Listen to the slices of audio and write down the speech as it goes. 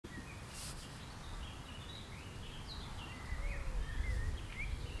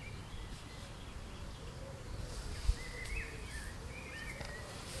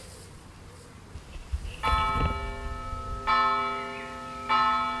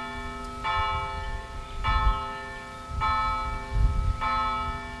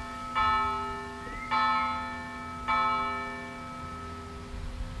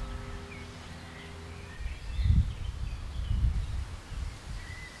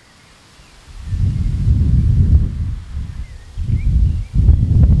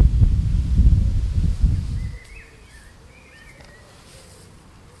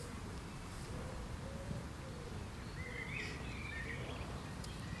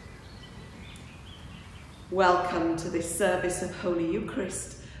Welcome to this service of Holy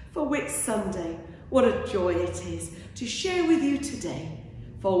Eucharist for Whit Sunday. What a joy it is to share with you today,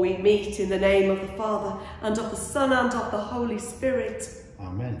 for we meet in the name of the Father, and of the Son, and of the Holy Spirit.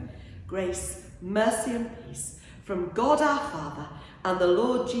 Amen. Grace, mercy and peace from God our Father and the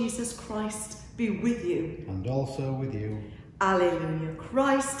Lord Jesus Christ be with you. And also with you. Alleluia.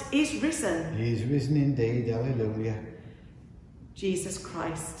 Christ is risen. He is risen indeed. Alleluia. Jesus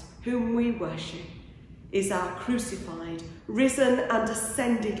Christ, whom we worship, is our crucified, risen and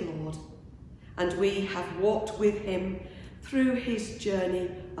ascended Lord, and we have walked with him through his journey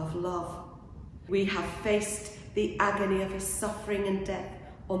of love. We have faced the agony of his suffering and death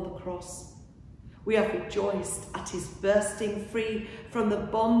on the cross. We have rejoiced at his bursting free from the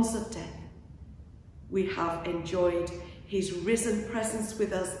bonds of death. We have enjoyed his risen presence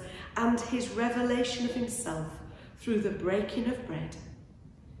with us and his revelation of himself through the breaking of bread.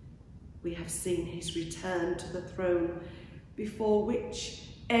 We have seen his return to the throne, before which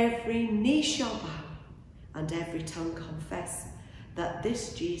every knee shall bow and every tongue confess that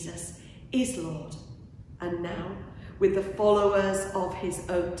this Jesus is Lord. And now, with the followers of his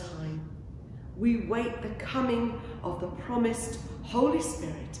own time, we wait the coming of the promised Holy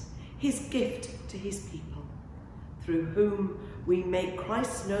Spirit, his gift to his people, through whom we make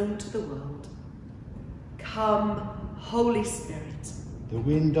Christ known to the world. Come, Holy Spirit. The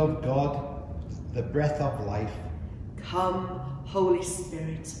wind of God, the breath of life. Come, Holy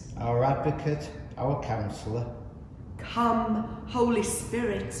Spirit. Our advocate, our counsellor. Come, Holy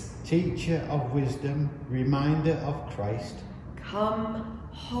Spirit. Teacher of wisdom, reminder of Christ. Come,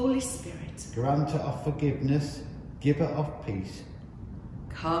 Holy Spirit. Granter of forgiveness, giver of peace.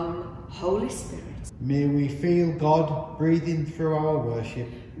 Come, Holy Spirit. May we feel God breathing through our worship.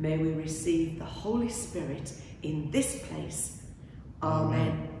 May we receive the Holy Spirit in this place.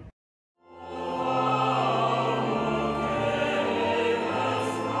 Amen.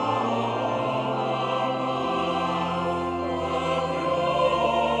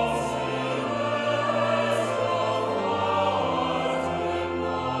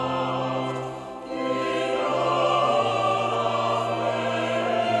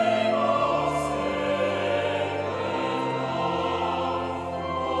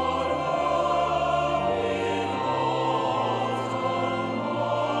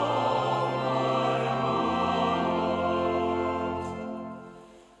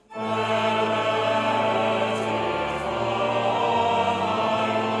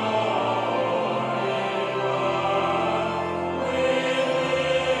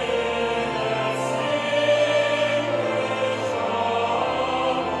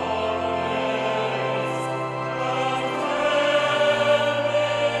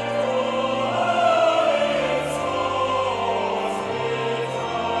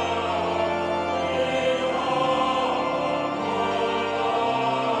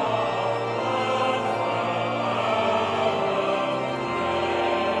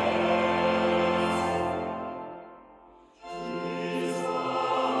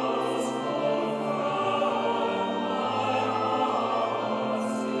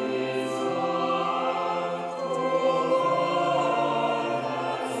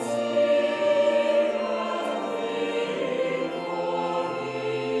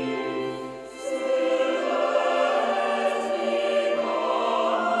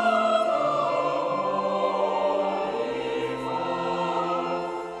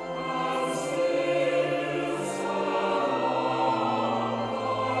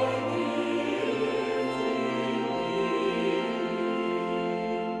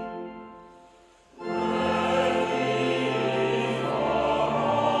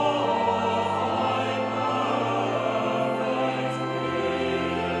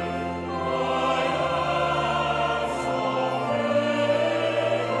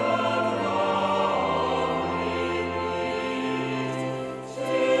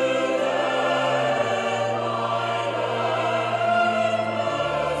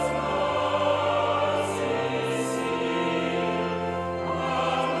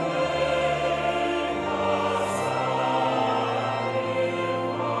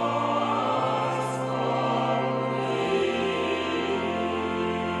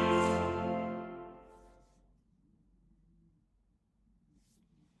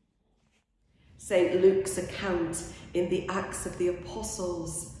 St. Luke's account in the Acts of the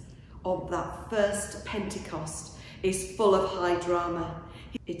Apostles of that first Pentecost is full of high drama.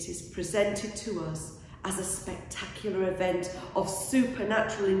 It is presented to us as a spectacular event of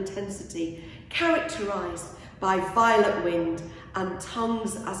supernatural intensity, characterised by violent wind and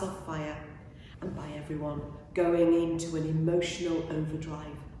tongues as of fire, and by everyone going into an emotional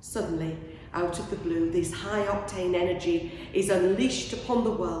overdrive. Suddenly, out of the blue, this high-octane energy is unleashed upon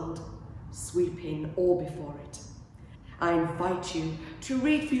the world, sweeping all before it. I invite you to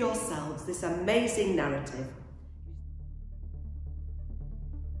read for yourselves this amazing narrative.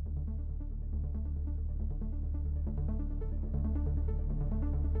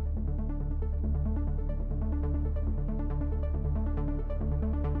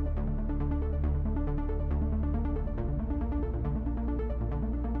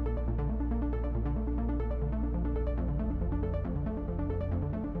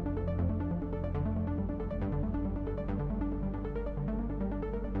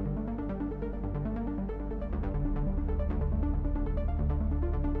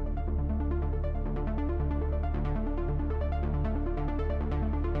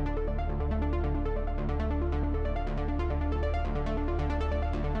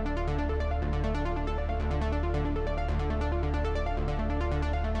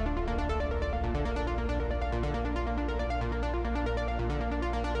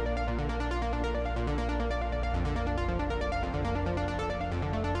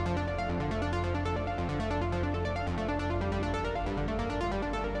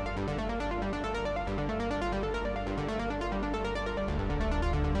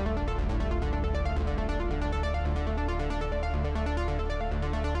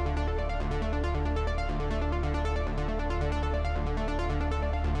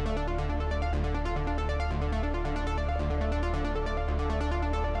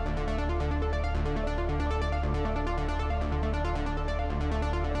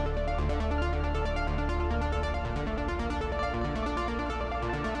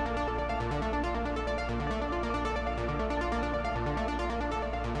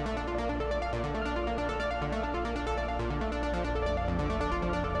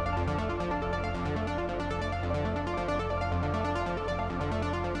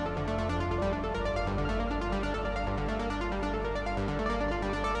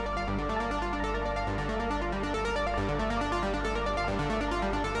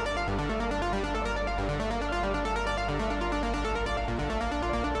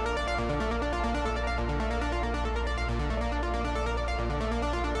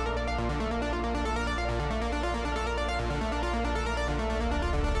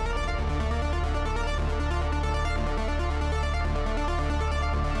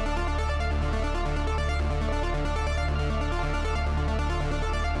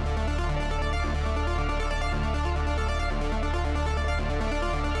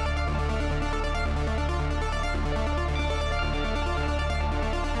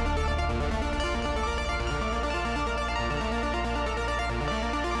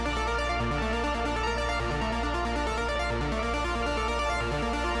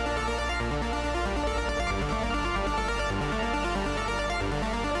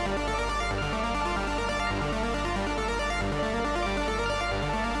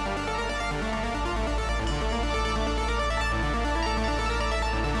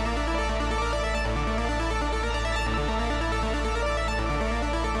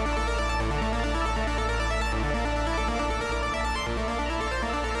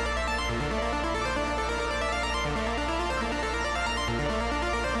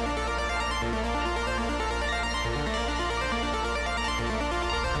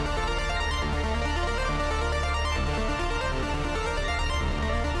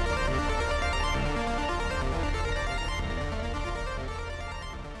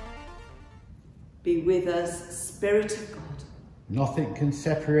 Be with us, Spirit of God. Nothing can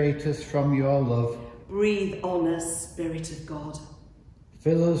separate us from your love. Breathe on us, Spirit of God.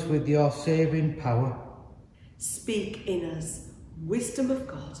 Fill us with your saving power. Speak in us, wisdom of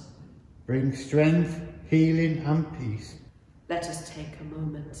God. Bring strength, healing and peace. Let us take a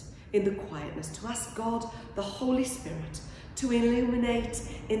moment in the quietness to ask God, the Holy Spirit, to illuminate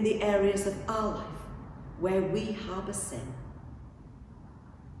in the areas of our life where we harbour sin.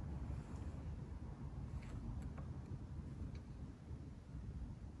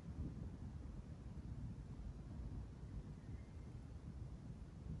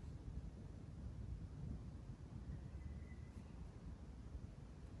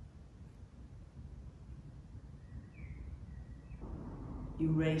 You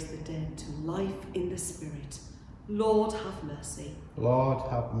raise the dead to life in the Spirit. Lord, have mercy. Lord,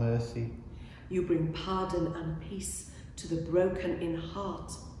 have mercy. You bring pardon and peace to the broken in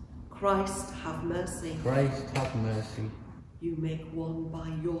heart. Christ, have mercy. Christ, have mercy. You make one by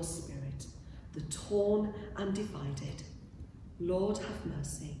your Spirit the torn and divided. Lord, have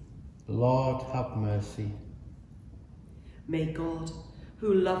mercy. Lord, have mercy. May God,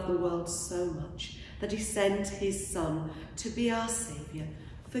 who loved the world so much that he sent his Son to be our Saviour,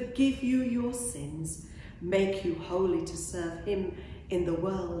 forgive you your sins, make you holy to serve him in the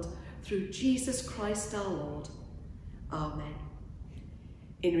world, through Jesus Christ our Lord. Amen.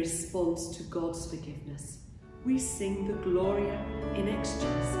 In response to God's forgiveness, we sing the Gloria in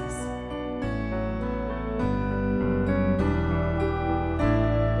Excelsis.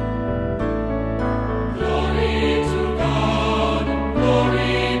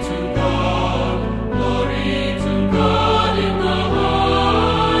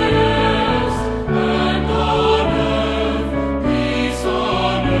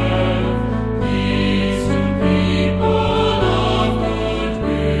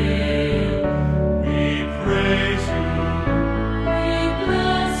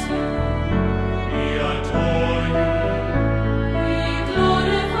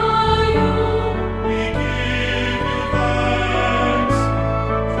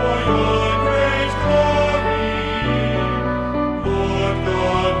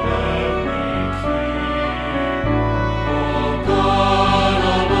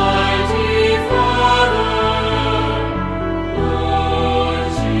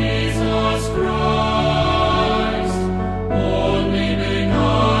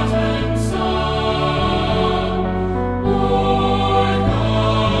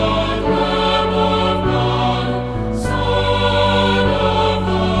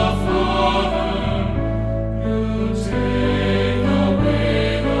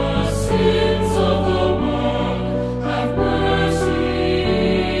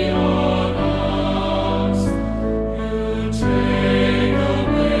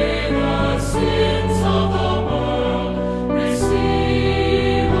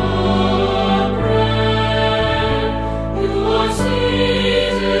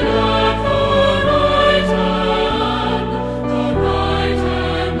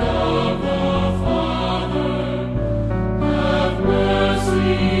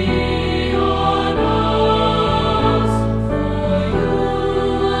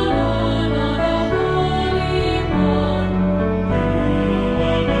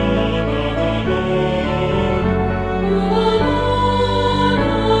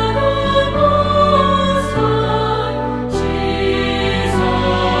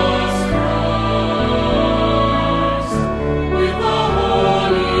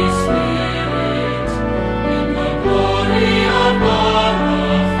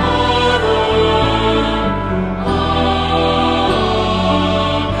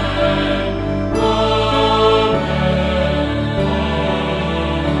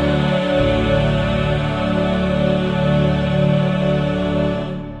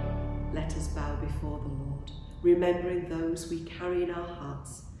 Remembering those we carry in our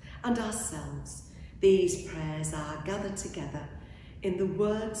hearts and ourselves, these prayers are gathered together in the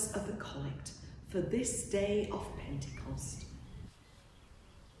words of the collect for this day of Pentecost.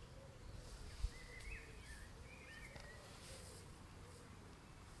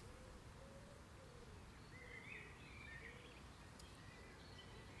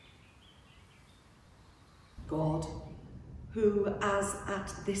 God, who as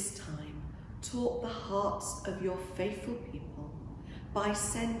at this time taught the hearts of your faithful people by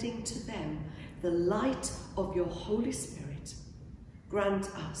sending to them the light of your Holy Spirit, grant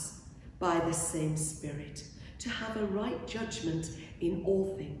us by the same Spirit to have a right judgment in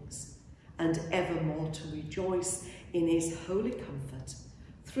all things, and evermore to rejoice in his holy comfort,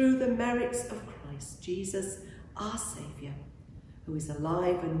 through the merits of Christ Jesus our Saviour, who is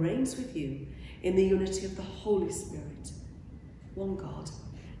alive and reigns with you in the unity of the Holy Spirit, one God,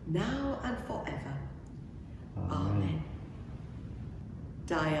 now and forever. Amen.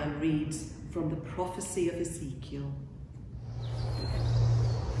 Diane reads from the prophecy of Ezekiel.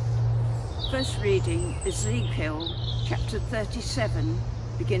 First reading, Ezekiel chapter 37,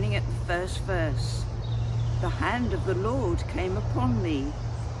 beginning at the first verse. The hand of the Lord came upon me,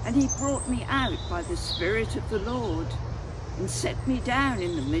 and he brought me out by the Spirit of the Lord, and set me down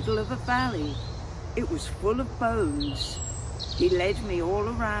in the middle of a valley. It was full of bones. He led me all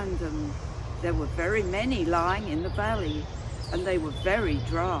around them. There were very many lying in the valley, and they were very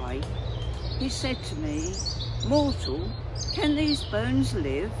dry. He said to me, Mortal, can these bones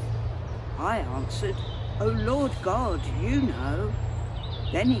live? I answered, O Lord God, you know.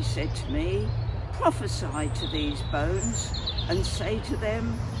 Then he said to me, Prophesy to these bones, and say to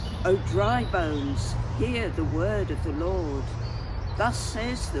them, O dry bones, hear the word of the Lord. Thus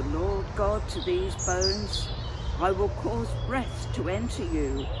says the Lord God to these bones, I will cause breath to enter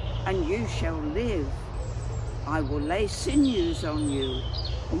you, and you shall live. I will lay sinews on you,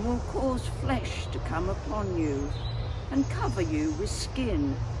 and will cause flesh to come upon you, and cover you with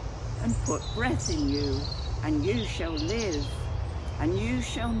skin, and put breath in you, and you shall live, and you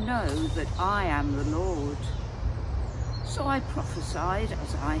shall know that I am the Lord. So I prophesied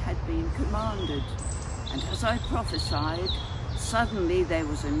as I had been commanded, and as I prophesied, suddenly there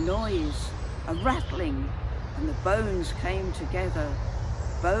was a noise, a rattling, and the bones came together,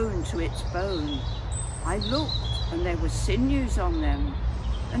 bone to its bone. I looked, and there were sinews on them,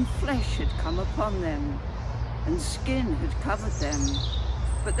 and flesh had come upon them, and skin had covered them,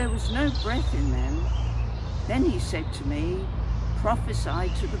 but there was no breath in them. Then he said to me,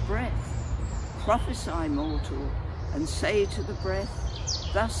 prophesy to the breath, prophesy, mortal, and say to the breath,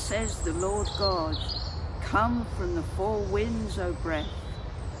 thus says the Lord God, come from the four winds, O breath,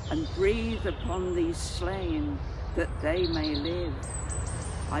 and breathe upon these slain, that they may live.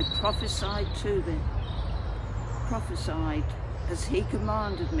 I prophesied to them, prophesied as he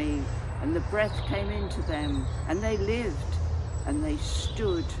commanded me, and the breath came into them, and they lived, and they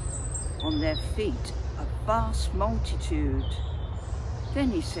stood on their feet, a vast multitude.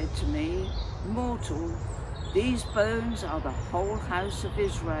 Then he said to me, mortal, these bones are the whole house of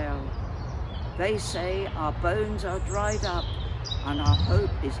Israel. They say, our bones are dried up, and our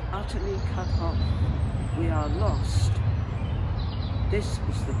hope is utterly cut off. We are lost. This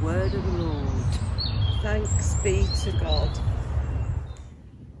is the word of the Lord. Thanks be to God.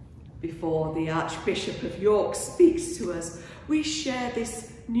 Before the Archbishop of York speaks to us, we share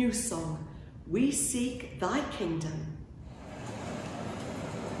this new song, We Seek Thy Kingdom.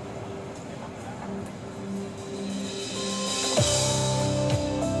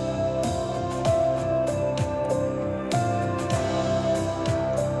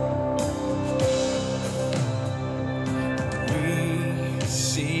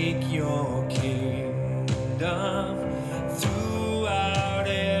 Throughout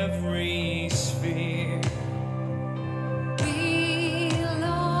every sphere, we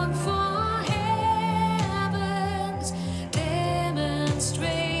long for heaven's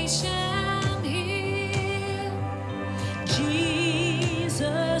demonstration here.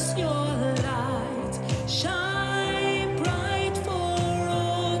 Jesus, your light shine bright for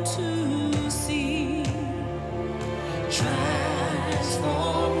all to see.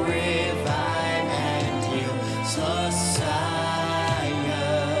 Transform, revive.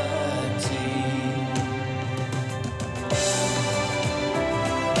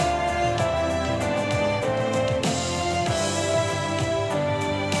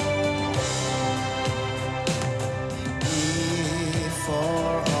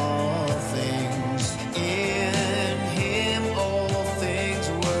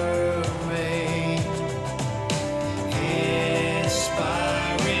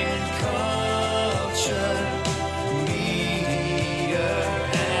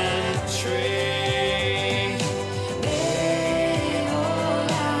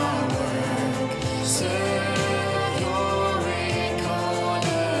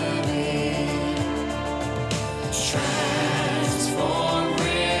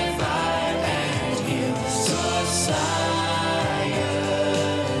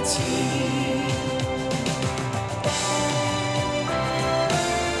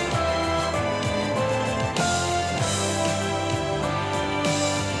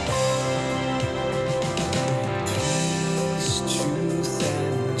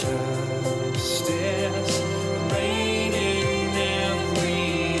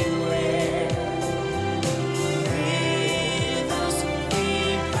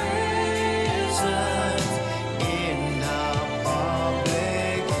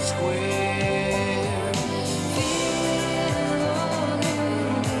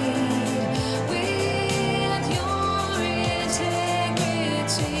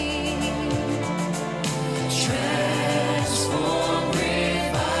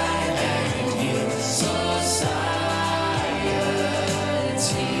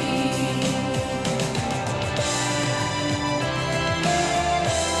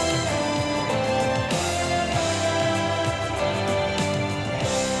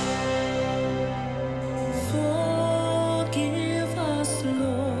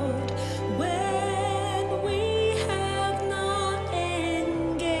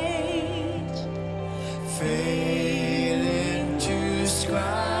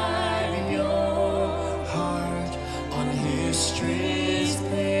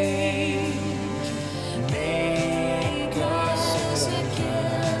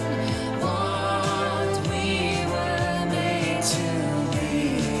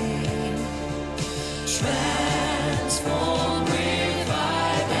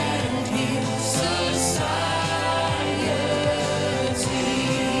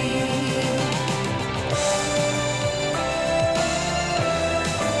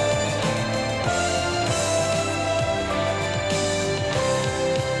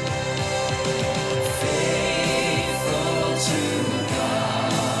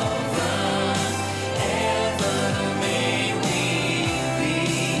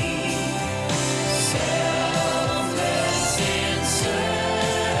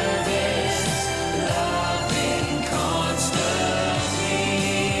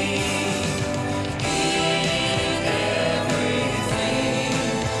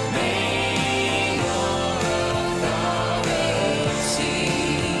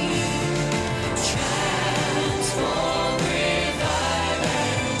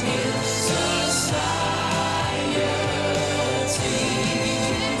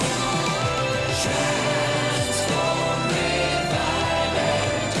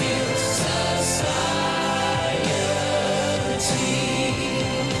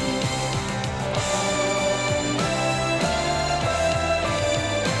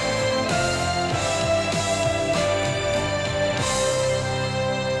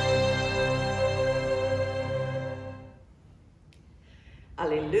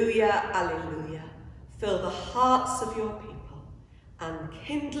 Alleluia, alleluia. Fill the hearts of your people and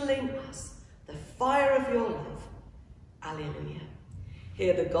kindle in us the fire of your love. Alleluia.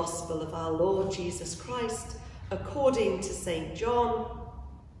 Hear the gospel of our Lord Jesus Christ according to St. John.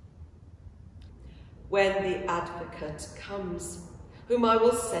 When the Advocate comes, whom I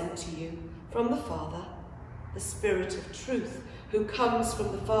will send to you from the Father, the Spirit of truth, who comes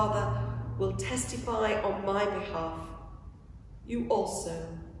from the Father, will testify on my behalf. You also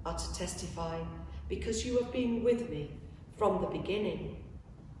are to testify, because you have been with me from the beginning.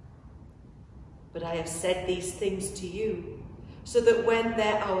 But I have said these things to you, so that when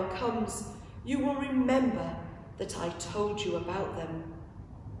their hour comes, you will remember that I told you about them.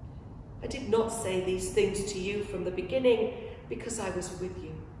 I did not say these things to you from the beginning, because I was with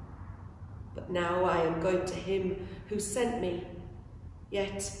you. But now I am going to him who sent me.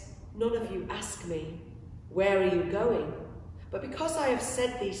 Yet none of you ask me, where are you going? But because I have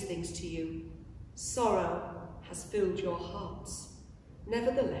said these things to you, sorrow has filled your hearts.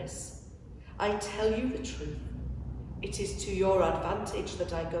 Nevertheless, I tell you the truth. It is to your advantage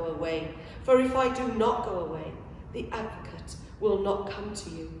that I go away, for if I do not go away, the Advocate will not come to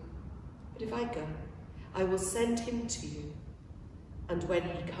you. But if I go, I will send him to you. And when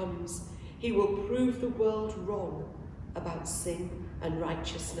he comes, he will prove the world wrong about sin and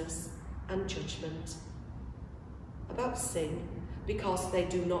righteousness and judgment. About sin, because they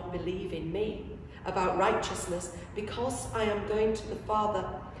do not believe in me. About righteousness, because I am going to the Father,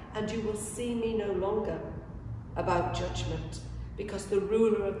 and you will see me no longer. About judgment, because the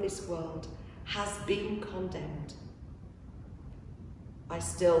ruler of this world has been condemned. I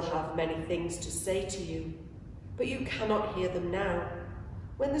still have many things to say to you, but you cannot hear them now.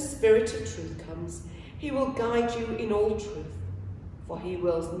 When the Spirit of truth comes, he will guide you in all truth, for he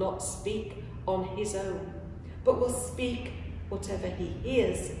will not speak on his own, but will speak whatever he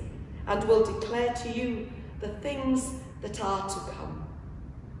hears, and will declare to you the things that are to come.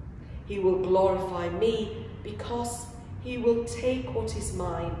 He will glorify me, because he will take what is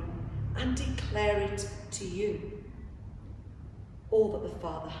mine and declare it to you. All that the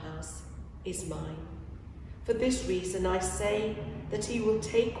Father has is mine. For this reason I say that he will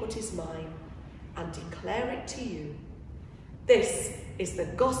take what is mine and declare it to you. This is the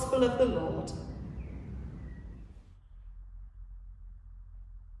gospel of the Lord.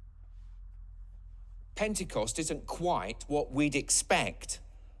 Pentecost isn't quite what we'd expect.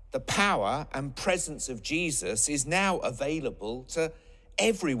 The power and presence of Jesus is now available to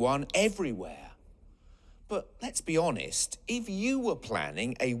everyone, everywhere. But let's be honest, if you were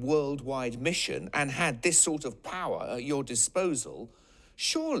planning a worldwide mission and had this sort of power at your disposal,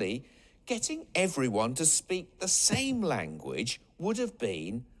 surely getting everyone to speak the same language would have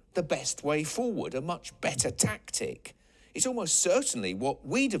been the best way forward, a much better tactic. It's almost certainly what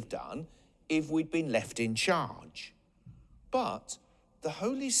we'd have done if we'd been left in charge. But the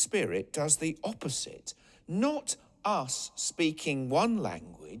Holy Spirit does the opposite. Not us speaking one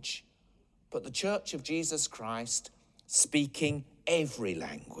language, but the Church of Jesus Christ speaking every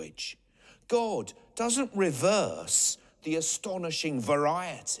language. God doesn't reverse the astonishing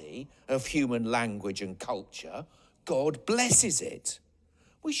variety of human language and culture. God blesses it.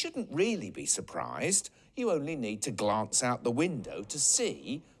 We shouldn't really be surprised. You only need to glance out the window to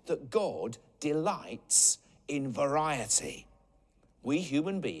see that God delights in variety. We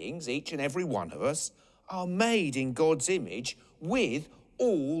human beings, each and every one of us, are made in God's image with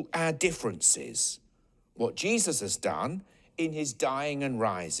all our differences. What Jesus has done in his dying and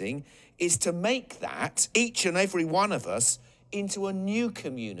rising is to make that, each and every one of us, into a new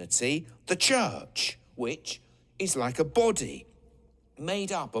community, the church, which is like a body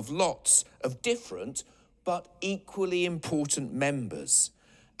made up of lots of different but equally important members.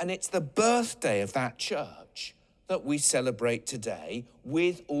 And it's the birthday of that church that we celebrate today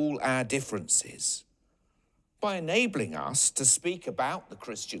with all our differences. By enabling us to speak about the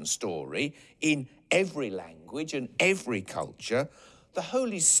Christian story in every language and every culture, the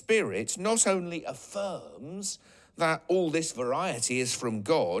Holy Spirit not only affirms that all this variety is from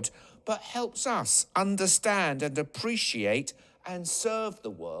God, but helps us understand and appreciate and serve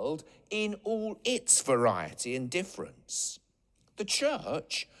the world in all its variety and difference. The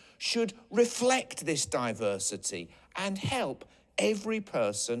church should reflect this diversity and help every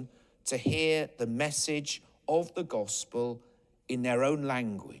person to hear the message of the gospel in their own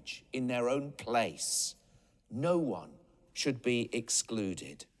language, in their own place. No one should be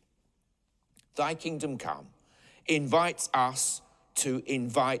excluded. Thy kingdom come invites us to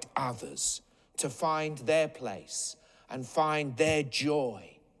invite others to find their place and find their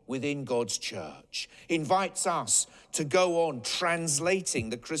joy within God's church, invites us to go on translating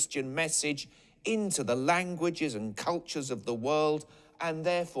the Christian message into the languages and cultures of the world, and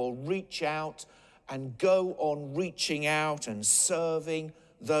therefore reach out and go on reaching out and serving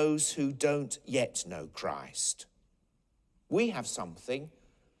those who don't yet know Christ. We have something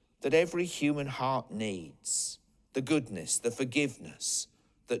that every human heart needs: the goodness, the forgiveness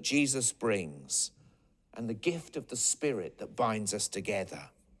that Jesus brings, and the gift of the Spirit that binds us together.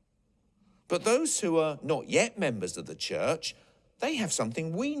 But those who are not yet members of the church, they have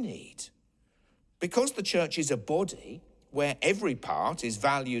something we need. Because the church is a body where every part is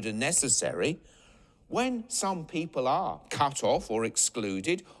valued and necessary, when some people are cut off or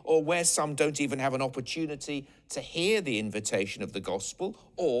excluded, or where some don't even have an opportunity to hear the invitation of the gospel,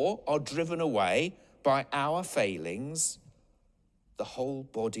 or are driven away by our failings, the whole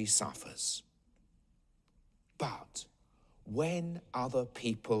body suffers. But when other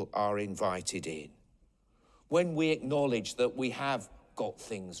people are invited in, when we acknowledge that we have got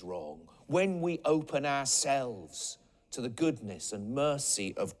things wrong, when we open ourselves to the goodness and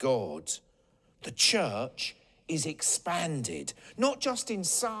mercy of God, the church is expanded, not just in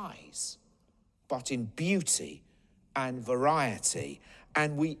size, but in beauty and variety.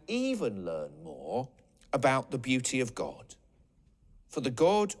 And we even learn more about the beauty of God. For the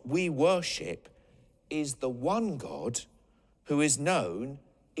God we worship is the one God who is known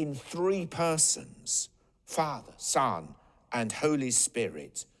in three persons: Father, Son, and Holy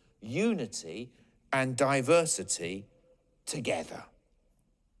Spirit, unity and diversity together.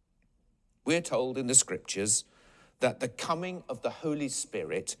 We're told in the scriptures that the coming of the Holy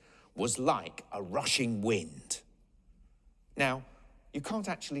Spirit was like a rushing wind. Now, you can't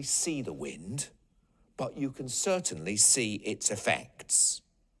actually see the wind, but you can certainly see its effects.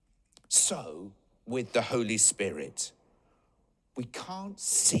 So, with the Holy Spirit, we can't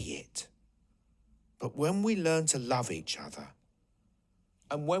see it. But when we learn to love each other,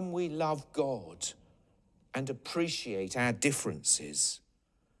 and when we love God and appreciate our differences,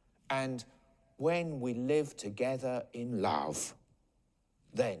 and when we live together in love,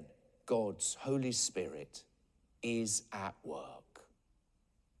 then God's Holy Spirit is at work.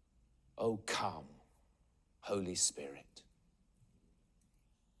 Oh, come, Holy Spirit.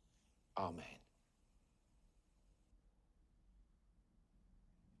 Amen.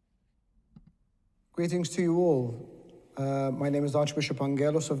 Greetings to you all. My name is Archbishop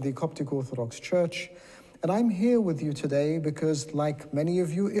Angelos of the Coptic Orthodox Church, and I'm here with you today because, like many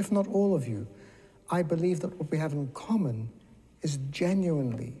of you, if not all of you, I believe that what we have in common is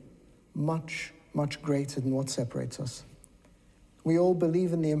genuinely much, much greater than what separates us. We all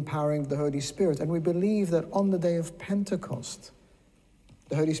believe in the empowering of the Holy Spirit, and we believe that on the day of Pentecost,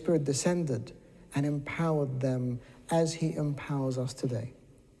 the Holy Spirit descended and empowered them as he empowers us today.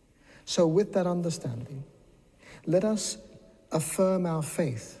 So with that understanding, let us affirm our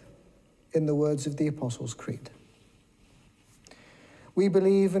faith in the words of the Apostles' Creed. We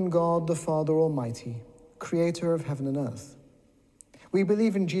believe in God the Father Almighty, creator of heaven and earth. We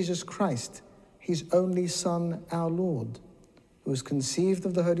believe in Jesus Christ, his only Son, our Lord, who was conceived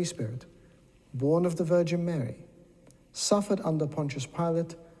of the Holy Spirit, born of the Virgin Mary, suffered under Pontius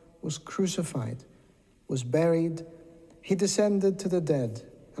Pilate, was crucified, was buried, he descended to the dead,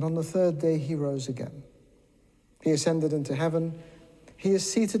 and on the third day he rose again. He ascended into heaven. He is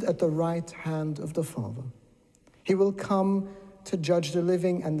seated at the right hand of the Father. He will come to judge the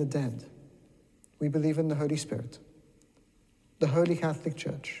living and the dead. We believe in the Holy Spirit, the Holy Catholic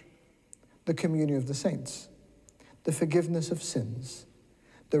Church, the communion of the saints, the forgiveness of sins,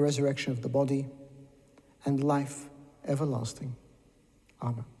 the resurrection of the body, and life everlasting.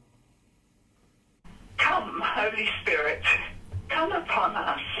 Amen. Come, Holy Spirit, come upon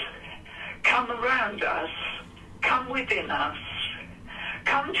us, come around us, come within us,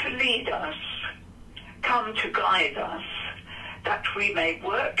 come to lead us, come to guide us, that we may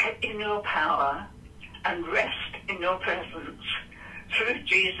work in your power and rest in your presence, through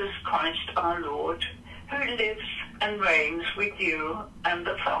Jesus Christ our Lord, who lives and reigns with you and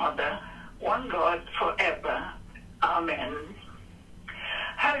the Father, one God forever. Amen.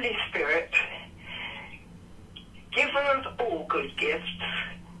 Holy Spirit, giver of all good gifts,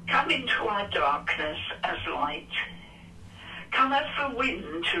 come into our darkness as light. Come as the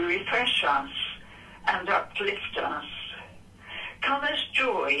wind to refresh us and uplift us. Come as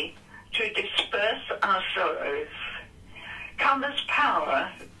joy to disperse our sorrows. Come as power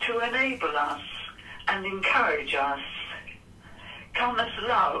to enable us and encourage us. Come as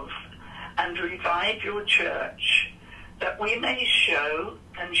love and revive your church, that we may show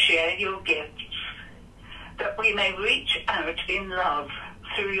and share your gifts, that we may reach out in love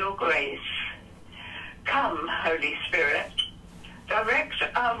through your grace. Come, Holy Spirit, direct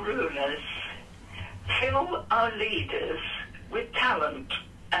our rulers, fill our leaders with talent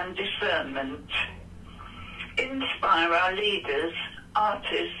and discernment. Inspire our leaders,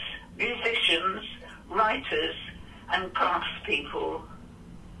 artists, musicians, writers, and craftspeople.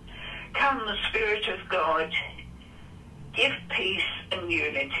 Come, Spirit of God, give peace and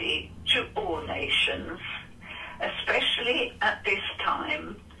unity to all nations. Especially at this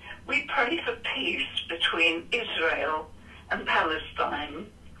time, we pray for peace between Israel and Palestine.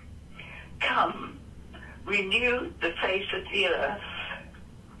 Come, renew the face of the earth.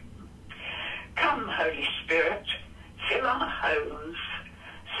 Come, Holy Spirit, fill our homes,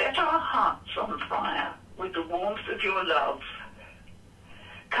 set our hearts on fire with the warmth of your love.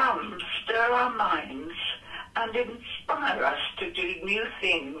 Come, stir our minds and inspire us to do new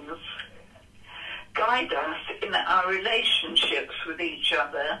things. Guide us in our relationships with each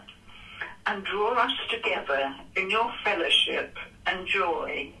other and draw us together in your fellowship and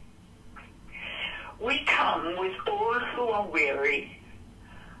joy. We come with all who are weary,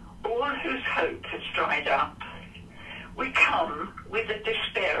 all whose hope has dried up. We come with the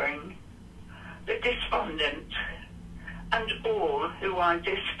despairing, the despondent, and all who are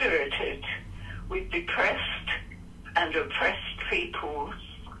dispirited, with depressed and oppressed peoples.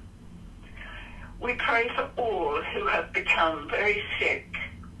 We pray for all who have become very sick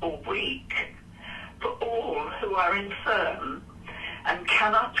or weak, for all who are infirm and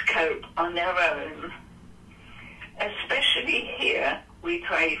cannot cope on their own. Especially here we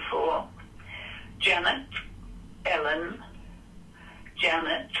pray for Janet, Ellen,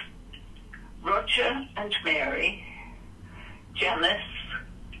 Janet, Roger and Mary, Janice,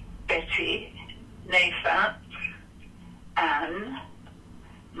 Betty, Nathan, Anne,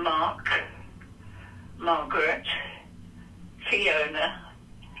 Mark, Margaret, Fiona,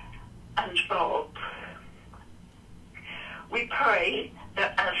 and Bob. We pray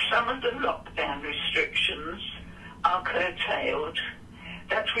that as some of the lockdown restrictions are curtailed,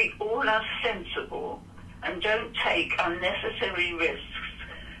 that we all are sensible and don't take unnecessary risks,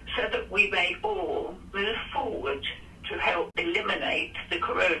 so that we may all move forward to help eliminate the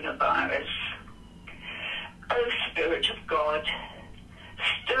coronavirus. O Spirit of God,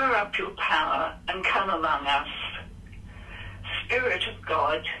 stir up your power and come among us. Spirit of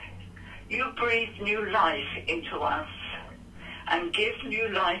God, you breathe new life into us and give new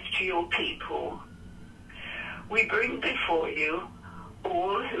life to your people. We bring before you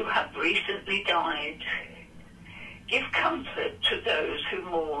all who have recently died. Give comfort to those who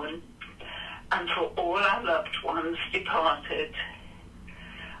mourn and for all our loved ones departed.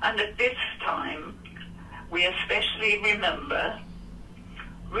 And at this time, we especially remember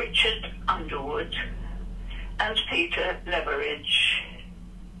Richard Underwood and Peter Leveridge.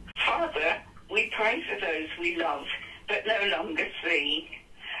 Father, we pray for those we love but no longer see.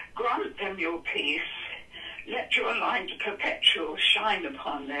 Grant them your peace. Let your light perpetual shine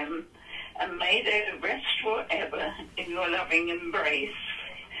upon them, and may they rest forever in your loving embrace.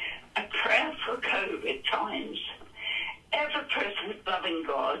 A prayer for COVID times. Ever-present loving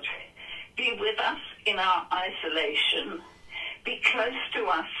God, be with us in our isolation. Be close to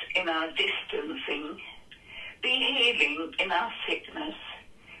us in our distancing. Be healing in our sickness.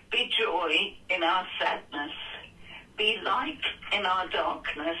 Be joy in our sadness. Be light in our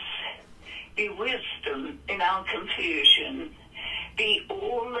darkness. Be wisdom in our confusion. Be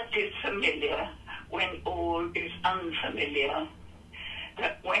all that is familiar when all is unfamiliar.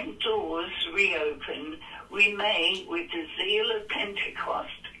 That when doors reopen, we may, with the zeal of Pentecost,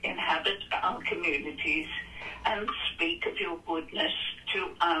 inhabit our communities and speak of your goodness to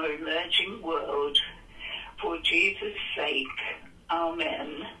our emerging world. For Jesus' sake,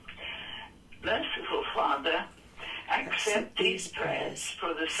 Amen. Merciful Father, accept these prayers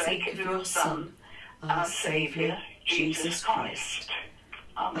for the sake of your Son, our Saviour, Jesus Christ.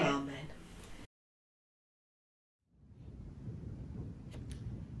 Amen. Amen.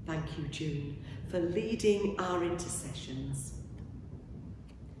 Thank you, June, for leading our intercessions.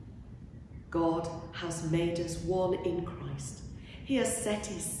 God has made us one in Christ. He has set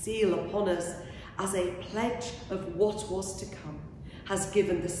his seal upon us as a pledge of what was to come, has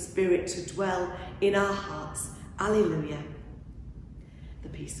given the Spirit to dwell in our hearts. Alleluia. The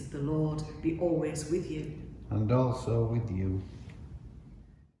peace of the Lord be always with you. And also with you.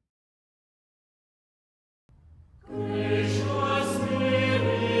 Holy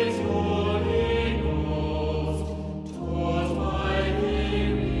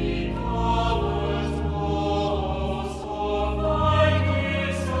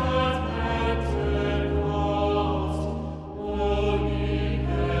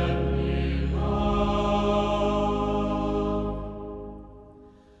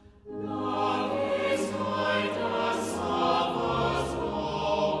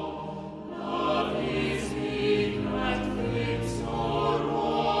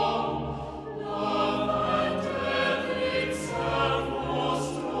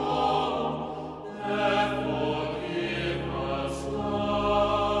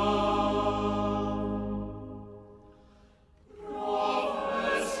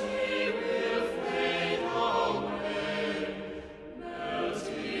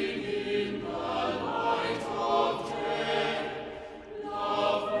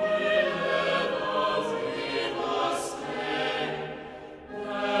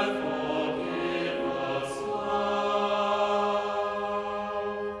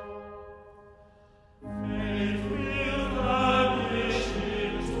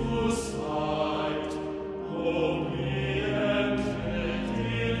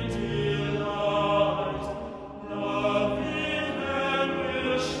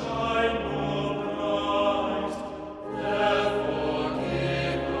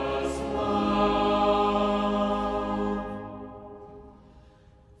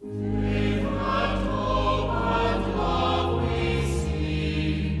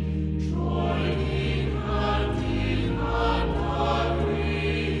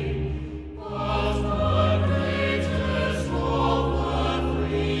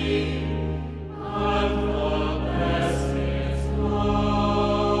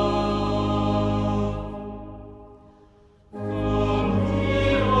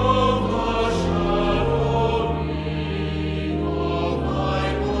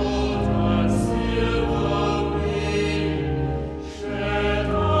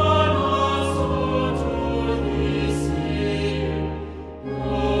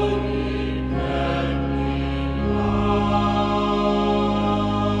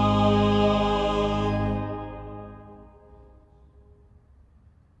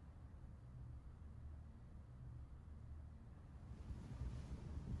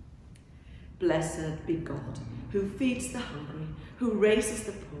Blessed be God, who feeds the hungry, who raises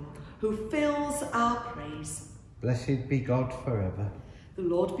the poor, who fills our praise. Blessed be God forever. The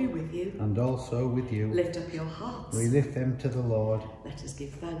Lord be with you. And also with you. Lift up your hearts. We lift them to the Lord. Let us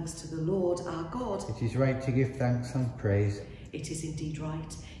give thanks to the Lord our God. It is right to give thanks and praise. It is indeed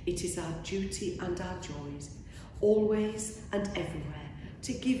right. It is our duty and our joys, always and everywhere,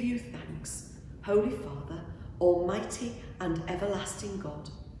 to give you thanks, Holy Father, Almighty and everlasting God,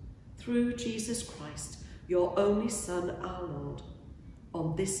 through Jesus Christ, your only Son, our Lord.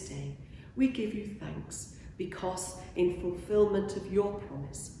 On this day, we give you thanks because, in fulfillment of your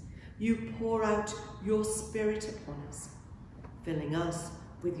promise, you pour out your Spirit upon us, filling us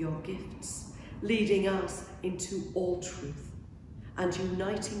with your gifts, leading us into all truth, and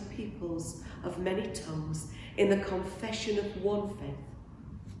uniting peoples of many tongues in the confession of one faith.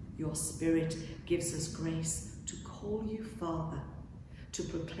 Your Spirit gives us grace to call you Father, to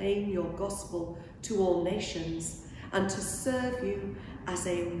proclaim your gospel to all nations, and to serve you as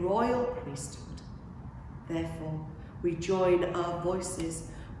a royal priesthood. Therefore, we join our voices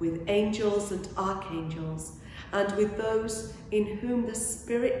with angels and archangels, and with those in whom the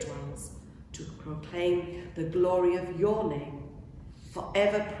Spirit dwells, to proclaim the glory of your name,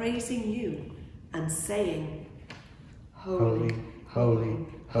 forever praising you and saying, Holy, holy,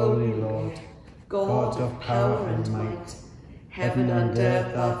 holy Lord, God of power and might, heaven and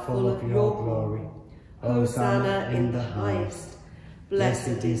earth are full of your glory. Hosanna in the highest.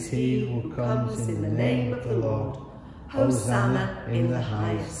 Blessed is he who comes in the name of the Lord. Hosanna in the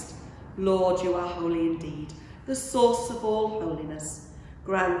highest. Lord, you are holy indeed, the source of all holiness.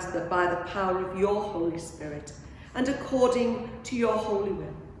 Grant that by the power of your Holy Spirit, and according to your holy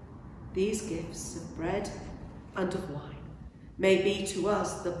will, these gifts of bread and of wine may be to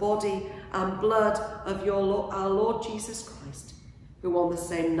us the body and blood of our Lord Jesus Christ, who on the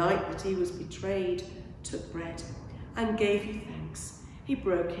same night that he was betrayed took bread and gave you thanks. He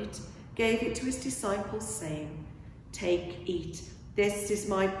broke it, gave it to his disciples, saying, Take, eat, this is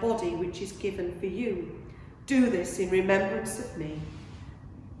my body which is given for you. Do this in remembrance of me.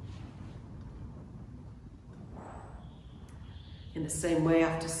 In the same way,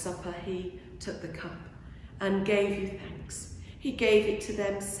 after supper, he took the cup and gave you thanks. He gave it to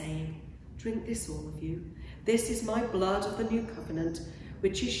them, saying, Drink this, all of you. This is my blood of the new covenant,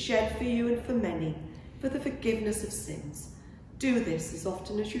 which is shed for you and for many, for the forgiveness of sins. Do this as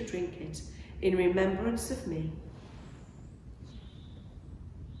often as you drink it, in remembrance of me.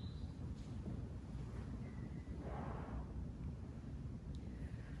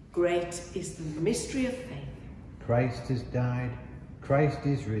 Great is the mystery of faith. Christ has died, Christ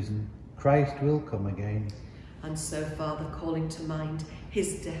is risen, Christ will come again. And so, Father, calling to mind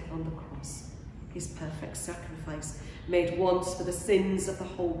his death on the cross, his perfect sacrifice made once for the sins of the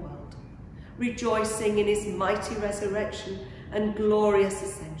whole world, rejoicing in his mighty resurrection and glorious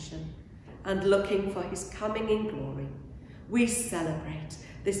ascension, and looking for his coming in glory, we celebrate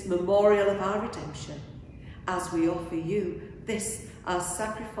this memorial of our redemption as we offer you this, our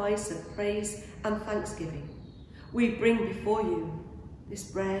sacrifice of praise and thanksgiving. We bring before you this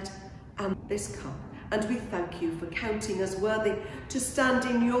bread and this cup, and we thank you for counting us worthy to stand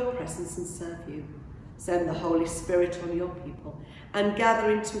in your presence and serve you. Send the Holy Spirit on your people and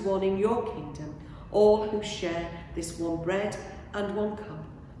gather into one in your kingdom all who share this one bread and one cup,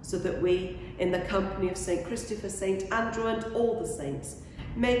 so that we, in the company of St. Christopher, St. Andrew and all the saints,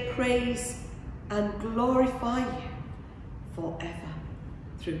 may praise and glorify you forever.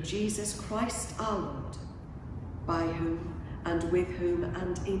 Through Jesus Christ our Lord, by whom and with whom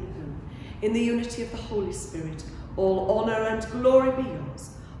and in whom, in the unity of the Holy Spirit, all honour and glory be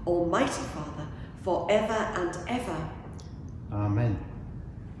yours, Almighty Father, forever and ever. Amen.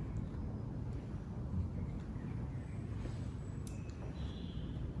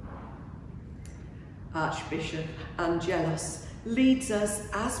 Archbishop Angelos leads us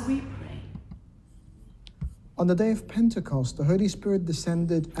as we pray. On the day of Pentecost, the Holy Spirit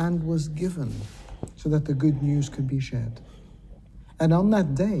descended and was given so that the good news could be shared. And on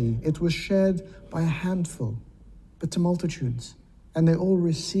that day, it was shared by a handful, but to multitudes, and they all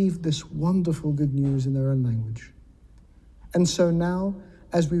received this wonderful good news in their own language. And so now,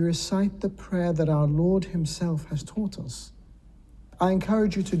 as we recite the prayer that our Lord himself has taught us, I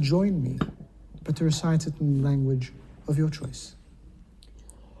encourage you to join me, but to recite it in the language of your choice.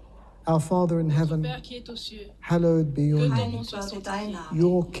 Our Father in heaven, Père qui est aux cieux, hallowed be your que ton name. nom soit sanctifié,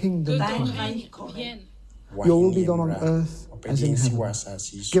 Your que kingdom ton come. règne vienne. Your will be done on earth as in heaven.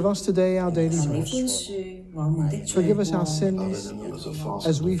 Give us today our daily bread. Forgive us our sins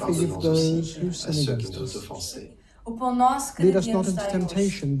as we forgive those who sin against us. O pão nosso cada Lead us dia not nos into dai hoje.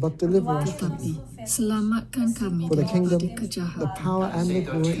 temptation, but deliver us from Tetapi evil. selamatkan kami For the daripada kingdom, the kejahatan. power and the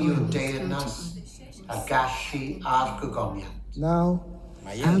glory Ti are yn yours, deyrnas a gallu a'r gogoniad. now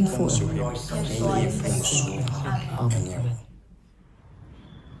and forever. Amen.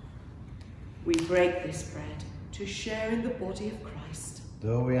 We break this bread to share in the body of Christ.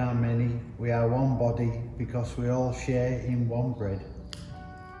 Though we are many, we are one body because we all share in one bread.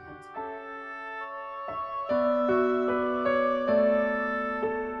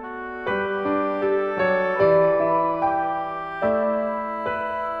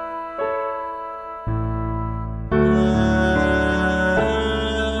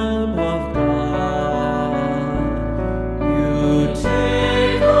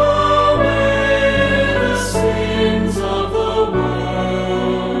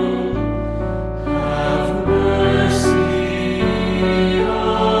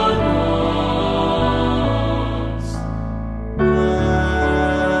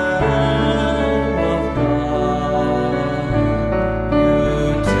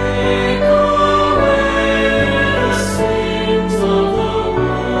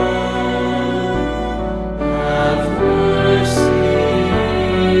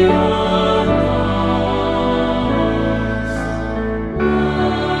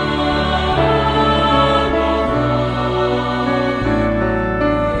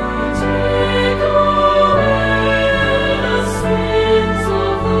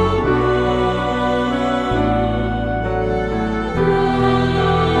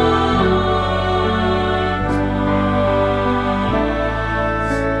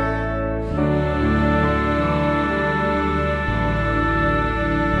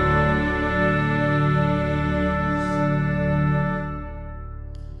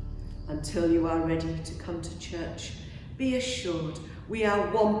 Until you are ready to come to church, be assured we are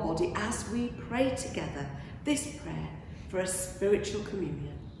one body as we pray together this prayer for a spiritual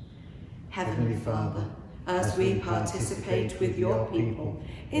communion. Heavenly Father, as we participate with your people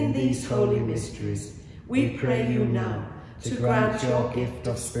in these holy mysteries, we pray you now to grant your gift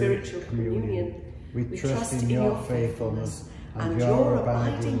of spiritual communion. We trust in your faithfulness and your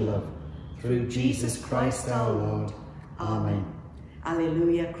abiding love. Through Jesus Christ our Lord. Amen.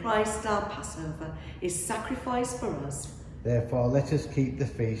 Alleluia, Christ our Passover is sacrificed for us. Therefore let us keep the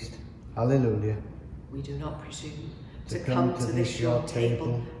feast. Alleluia. We do not presume to come to this your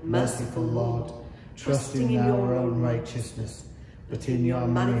table, merciful Lord, trusting in your own righteousness, but in your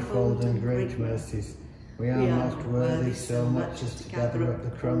manifold and great mercies. We are not worthy so much as to gather up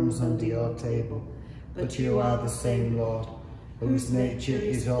the crumbs under your table, but you are the same Lord, whose nature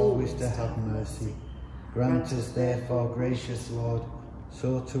is always to have mercy. Grant us therefore, gracious Lord,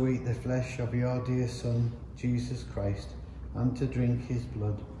 so to eat the flesh of your dear Son, Jesus Christ, and to drink his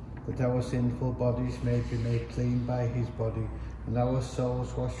blood, that our sinful bodies may be made clean by his body, and our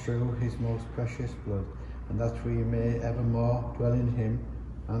souls washed through his most precious blood, and that we may evermore dwell in him,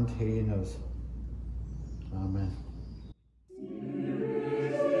 and he in us. Amen.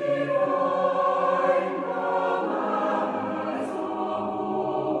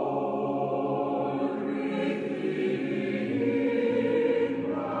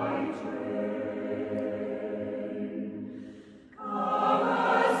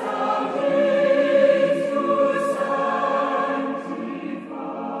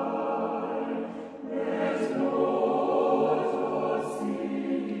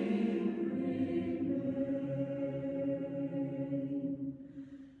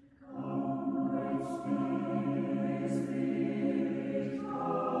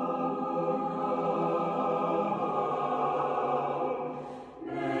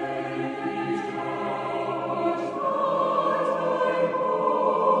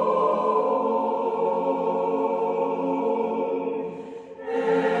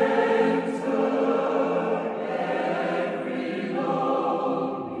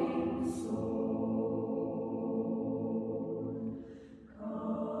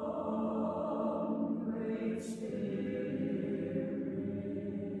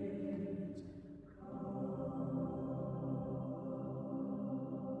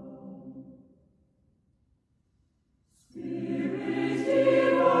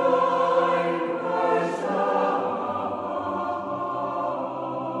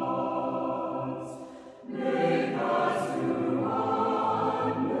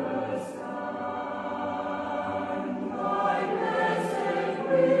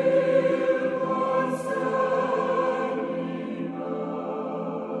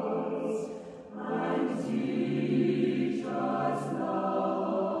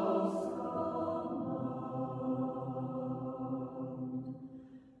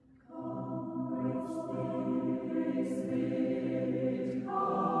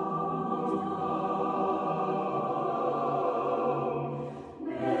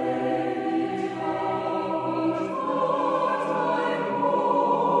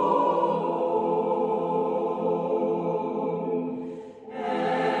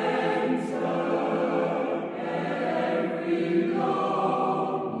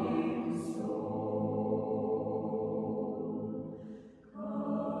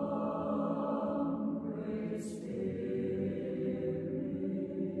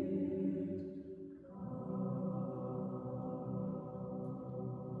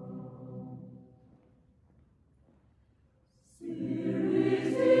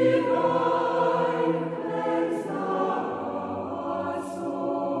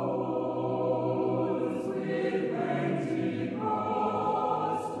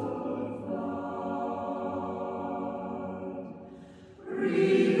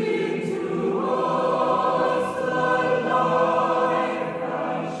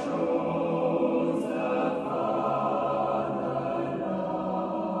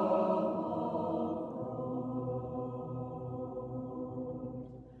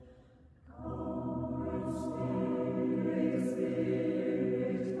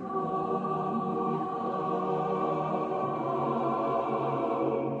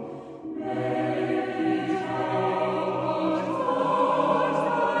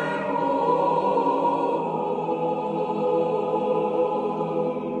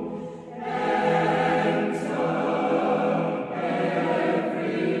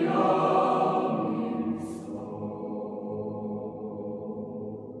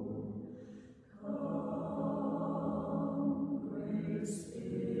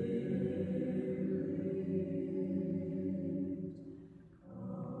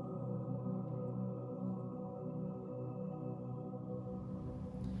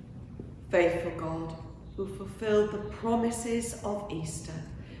 Faithful God, who fulfilled the promises of Easter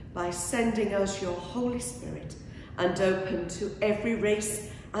by sending us your Holy Spirit and opened to every race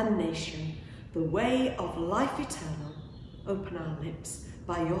and nation the way of life eternal, open our lips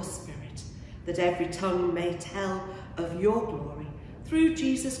by your Spirit, that every tongue may tell of your glory, through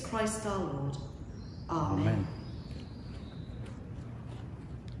Jesus Christ our Lord. Amen. Amen.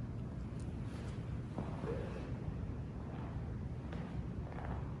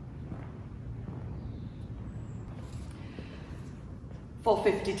 For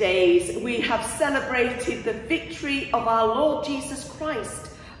 50 days, we have celebrated the victory of our Lord Jesus Christ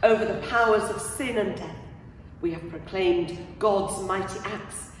over the powers of sin and death. We have proclaimed God's mighty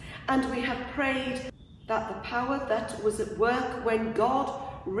acts, and we have prayed that the power that was at work when God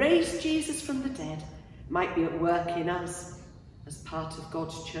raised Jesus from the dead might be at work in us as part of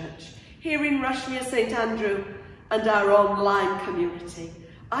God's church. Here in Rush near St Andrew and our online community,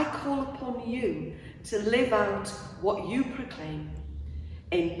 I call upon you to live out what you proclaim.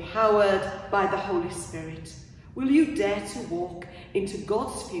 Empowered by the Holy Spirit, will you dare to walk into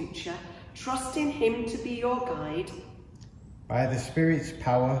God's future, trusting him to be your guide? By the Spirit's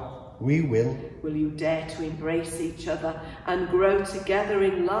power, we will. Will you dare to embrace each other and grow together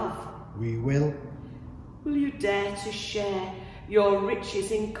in love? We will. Will you dare to share your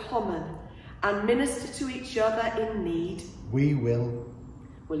riches in common and minister to each other in need? We will.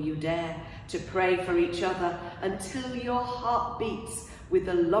 Will you dare to pray for each other until your heart beats with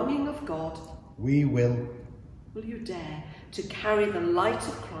the longing of God? We will. Will you dare to carry the light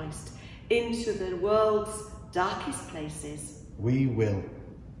of Christ into the world's darkest places? We will.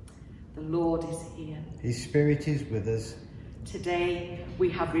 The Lord is here. His Spirit is with us. Today we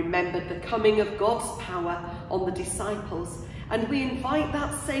have remembered the coming of God's power on the disciples, and we invite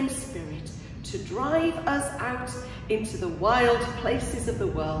that same Spirit to drive us out into the wild places of the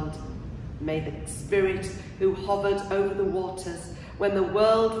world. May the Spirit who hovered over the waters when the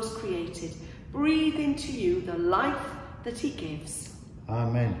world was created breathe into you the life that he gives.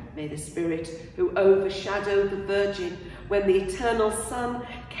 Amen. May the Spirit who overshadowed the Virgin when the eternal Son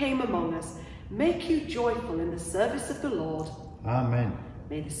came among us make you joyful in the service of the Lord. Amen.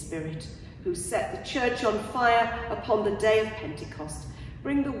 May the Spirit who set the church on fire upon the day of Pentecost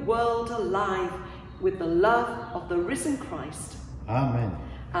bring the world alive with the love of the risen Christ. Amen.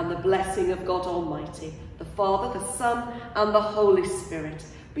 And the blessing of God Almighty, the Father, the Son, and the Holy Spirit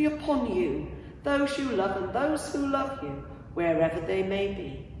be upon you, those you love and those who love you, wherever they may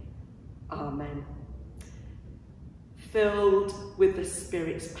be. Amen. Filled with the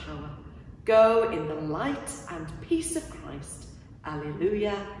Spirit's power, go in the light and peace of Christ.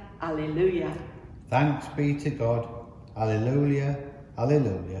 Alleluia, alleluia. Thanks be to God. Alleluia,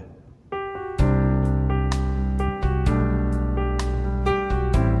 alleluia.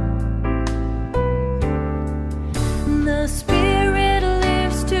 The Spirit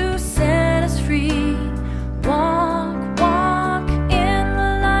lives to set us free. Walk, walk in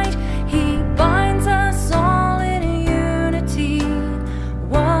the light. He binds us all in unity.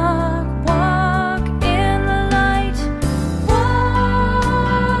 Walk, walk in the light.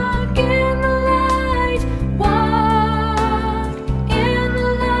 Walk in the light. Walk in the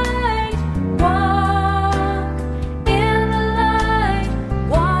light. Walk in the light.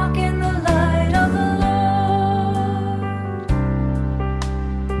 Walk in the light of the Lord.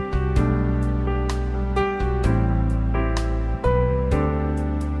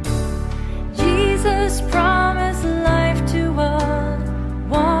 Jesus promised